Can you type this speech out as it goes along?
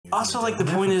Also, like, the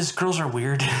point is, girls are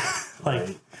weird. Like,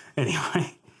 right.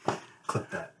 Anyway. Clip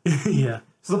that. Yeah.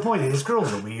 So the point is,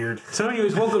 girls are weird. So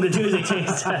anyways, welcome to Tuesday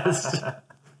Taste Test.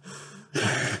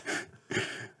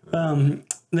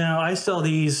 Now, I saw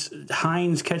these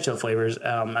Heinz ketchup flavors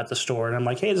at the store, and I'm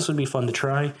like, hey, this would be fun to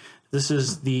try. This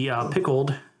is the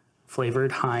pickled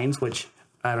flavored Heinz, which,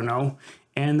 I don't know,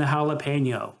 and the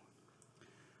jalapeno.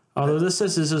 Although this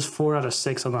is 4 out of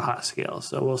 6 on the hot scale,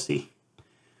 so we'll see.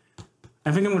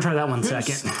 I think I'm going to try that one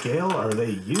second. What scale are they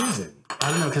using?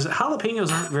 I don't know, because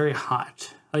jalapenos aren't very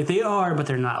hot. Like, they are, but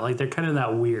they're not. Like, they're kind of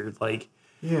that weird. Like,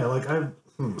 yeah, like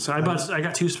So I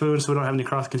got 2 spoons, so we don't have any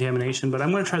cross-contamination. But I'm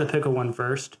going to try the pickle one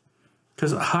first.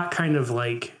 Because hot kind of,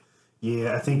 like...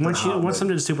 Yeah, I think once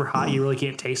something is super hot, you really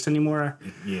can't taste anymore.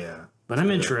 Yeah. But I'm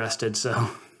interested,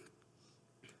 so...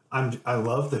 I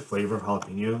love the flavor of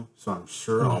jalapeno, so I'm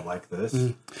sure I'll like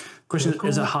this. Question,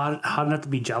 is it hot enough to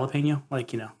be jalapeno?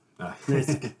 Like, you know.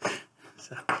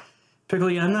 So, pickle,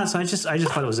 yeah, I'm not. So I just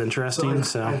thought it was interesting.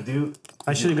 So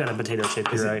I should have got a potato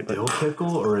chip. You're right. Is it dill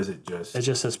pickle or is it just? It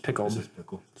just says pickled. It says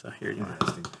pickle. So here you go.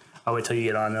 I'll wait till you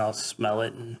get on and I'll smell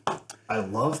it. And... I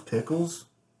love pickles.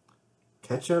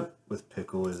 Ketchup with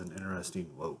pickle is an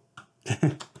interesting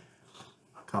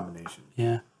combination.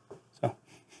 Yeah. So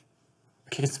I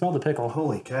can smell the pickle.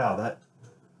 Holy cow!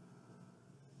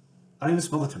 I don't even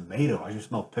smell the tomato. I just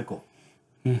smell pickle.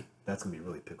 That's gonna be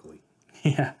really pickly.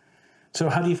 Yeah. So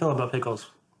how do you feel about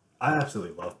pickles? I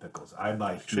absolutely love pickles. I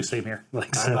buy huge, same here.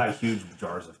 Like, I buy huge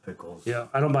jars of pickles. Yeah,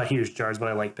 I don't buy huge jars, but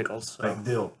I like pickles. So. Like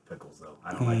dill pickles, though.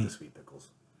 I don't like the sweet pickles.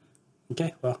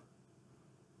 Okay, well.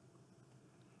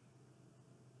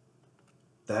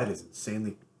 That is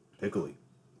insanely pickly.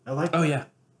 I like. Oh yeah,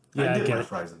 yeah. I dip my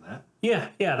fries in that. Yeah,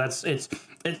 yeah.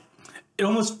 It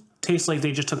almost tastes like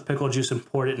they just took pickle juice and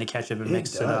poured it in the ketchup and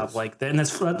mixed it up like that. And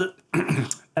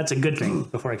that's a good thing.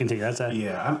 Before I continue,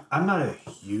 yeah. I'm not a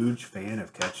huge fan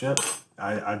of ketchup.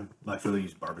 I really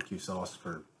use barbecue sauce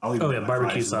for.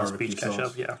 Barbecue sauce, beef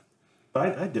ketchup. Yeah.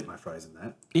 But I dip my fries in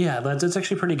that. Yeah, that's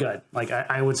actually pretty good. Like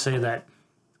I would say that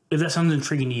if that sounds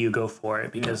intriguing to you, go for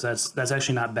it because that's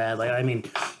actually not bad. Like I mean,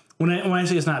 when I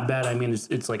say it's not bad, I mean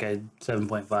it's like a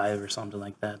 7.5 or something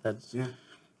like that. That's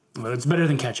well, it's better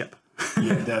than ketchup.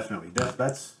 Yeah, definitely.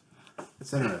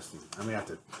 It's interesting. I may have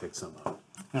to pick some up.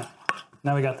 Yeah.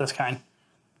 Now we got this kind.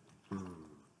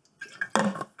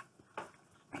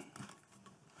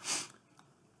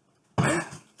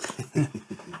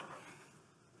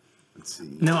 Let's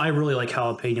see. No, I really like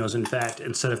jalapenos. In fact,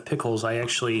 instead of pickles, I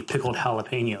actually pickled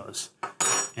jalapenos.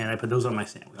 And I put those on my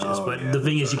sandwiches. But the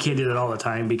thing is, you can't do that all the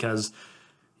time because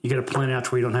you got to plan out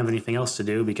to where you don't have anything else to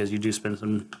do because you do spend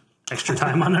some extra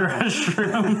time on the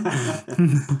restroom.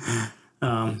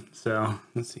 So,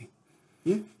 let's see.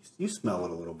 You smell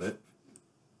it a little bit.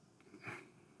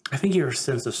 I think your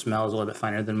sense of smell is a little bit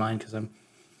finer than mine because I'm...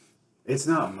 It's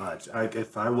not much.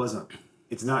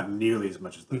 It's not nearly as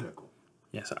much as the pickle.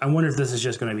 Yeah, so I wonder if this is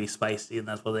just going to be spicy and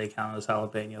that's what they count as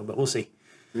jalapeno, but we'll see.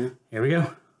 Yeah. Here we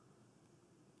go.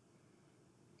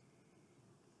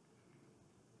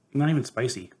 Not even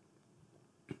spicy.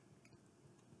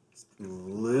 It's a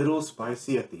little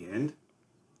spicy at the end.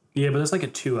 Yeah, but that's like a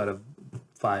 2 out of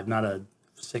 5, not a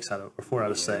 6 out of or 4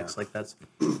 out of 6. Like that's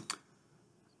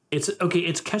it's okay,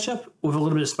 it's ketchup with a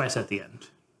little bit of spice at the end.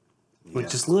 With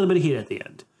just a little bit of heat at the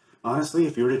end. Honestly,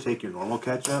 if you were to take your normal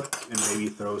ketchup and maybe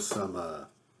throw some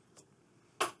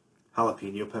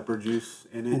jalapeno pepper juice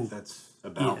in it, that's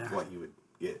about what you would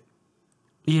get.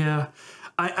 Yeah.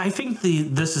 I think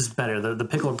this is better. The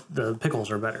pickles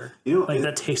are better. You know, like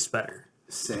that tastes better.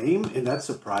 Same, and that's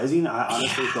surprising. I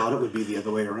honestly thought it would be the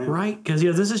other way around. Right? Because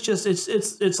this is just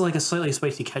it's like a slightly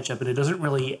spicy ketchup, and it doesn't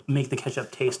really make the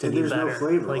ketchup taste any better. There's no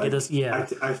flavor. Like it does. Yeah.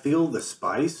 I feel the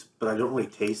spice, but I don't really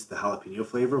taste the jalapeno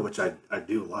flavor, which I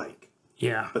do like.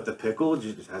 Yeah. But the pickle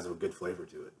just has a good flavor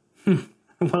to it.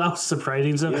 Well, that was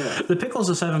surprising. So the pickle's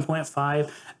a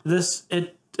 7.5.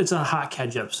 It's a hot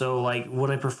ketchup, so like would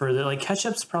I prefer that? Like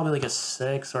ketchup's probably like a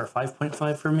 6 or a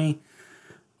 5.5 for me.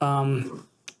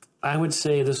 I would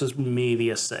say this was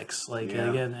maybe a 6. Like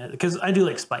again, because I do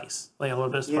like spice, like a little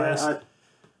bit of spice.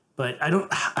 But I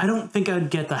don't think I'd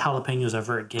get the jalapenos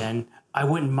ever again. I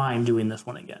wouldn't mind doing this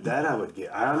one again. That I would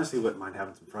get. I honestly wouldn't mind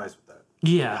having some fries with that.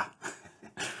 Yeah.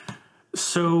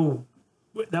 So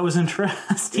that was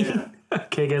interesting. Yeah.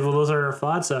 Okay, guys. Well, those are our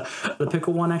thoughts. The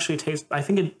pickle one actually tastes. I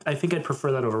think I'd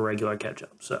prefer that over regular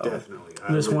ketchup. So definitely.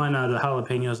 This one, the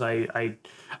jalapenos, I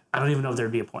don't even know if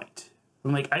there'd be a point.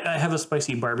 I'm like, I have a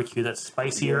spicy barbecue that's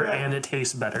spicier and it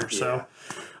tastes better. So,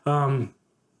 so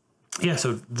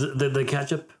the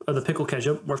ketchup, the pickle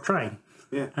ketchup, worth trying.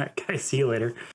 Yeah. All right, guys. See you later.